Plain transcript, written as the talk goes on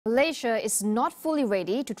Malaysia is not fully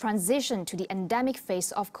ready to transition to the endemic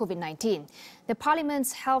phase of COVID-19. The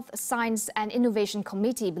Parliament's Health, Science and Innovation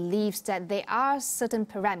Committee believes that there are certain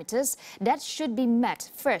parameters that should be met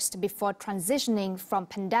first before transitioning from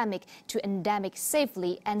pandemic to endemic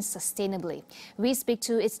safely and sustainably. We speak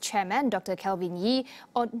to its chairman, Dr Kelvin Yii,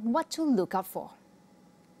 on what to look out for.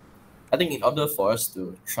 I think in order for us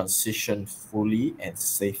to transition fully and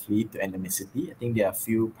safely to endemicity, I think there are a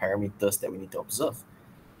few parameters that we need to observe.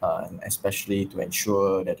 Especially to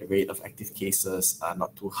ensure that the rate of active cases are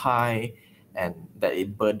not too high and that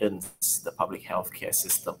it burdens the public healthcare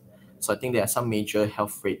system. So I think there are some major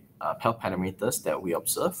health parameters that we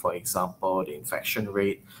observe. For example, the infection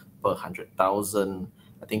rate per 100,000.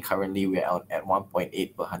 I think currently we are at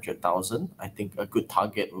 1.8 per 100,000. I think a good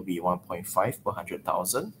target will be 1.5 per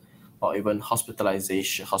 100,000, or even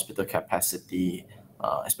hospitalization, hospital capacity,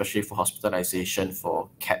 especially for hospitalization for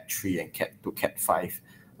Cat 3 and Cat 2, Cat 5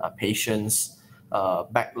 patients,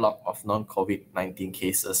 backlog of non-COVID-19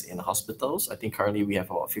 cases in hospitals. I think currently we have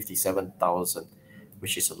about 57,000,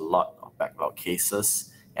 which is a lot of backlog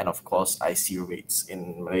cases. And of course, ICU rates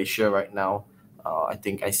in Malaysia right now, I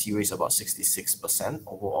think ICU is about 66%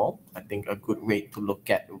 overall. I think a good rate to look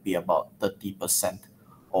at would be about 30%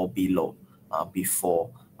 or below before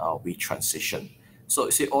we transition. So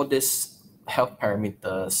you see, all these health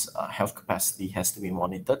parameters, health capacity has to be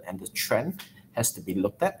monitored, and the trend has to be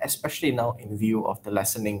looked at, especially now in view of the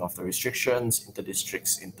lessening of the restrictions,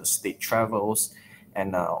 inter-districts, interstate travels.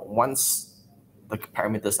 And once the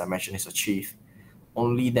parameters I mentioned is achieved,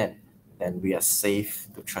 only then we are safe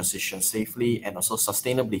to transition safely and also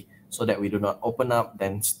sustainably, so that we do not open up,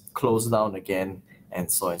 then close down again, and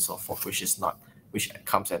so on and so forth, which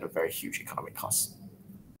comes at a very huge economic cost.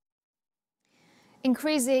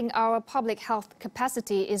 Increasing our public health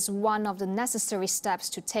capacity is one of the necessary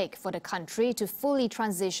steps to take for the country to fully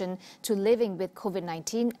transition to living with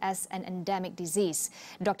COVID-19 as an endemic disease.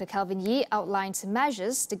 Dr. Kelvin Yii outlines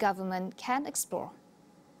measures the government can explore.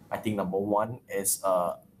 I think number one is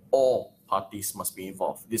all parties must be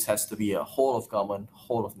involved. This has to be a whole of government,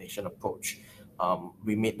 whole of nation approach.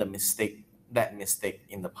 We made that mistake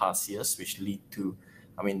in the past years, which lead to,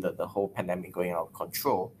 the whole pandemic going out of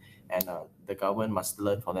control. And the government must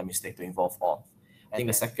learn from that mistake to involve all. I think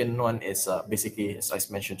the second one is basically, as I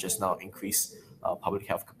mentioned just now, increase public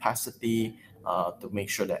health capacity to make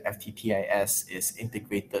sure that FTTIS is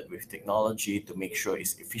integrated with technology, to make sure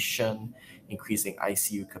it's efficient, increasing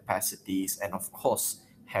ICU capacities, and of course,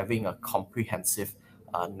 having a comprehensive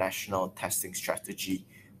national testing strategy,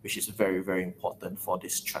 which is very, very important for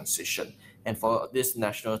this transition. And for this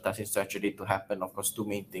national testing strategy to happen, of course, two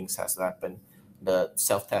main things has to happen. The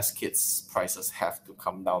self-test kits prices have to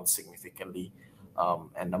come down significantly.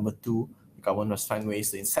 And number two, the government must find ways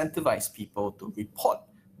to incentivize people to report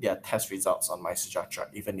their test results on MySejahtera,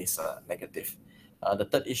 even if it's negative. The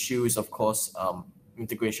third issue is, of course,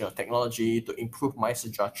 integration of technology to improve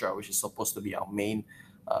MySejahtera, which is supposed to be our main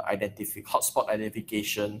hotspot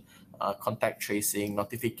identification, contact tracing,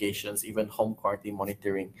 notifications, even home quarantine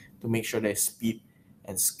monitoring, to make sure there's speed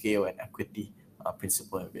and scale and equity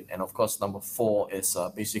principle of it. And of course, number four is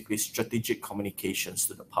basically strategic communications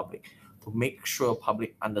to the public, to make sure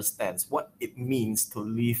public understands what it means to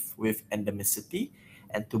live with endemicity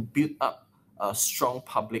and to build up a strong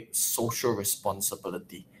public social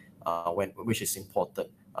responsibility, which is important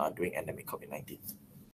during endemic COVID-19.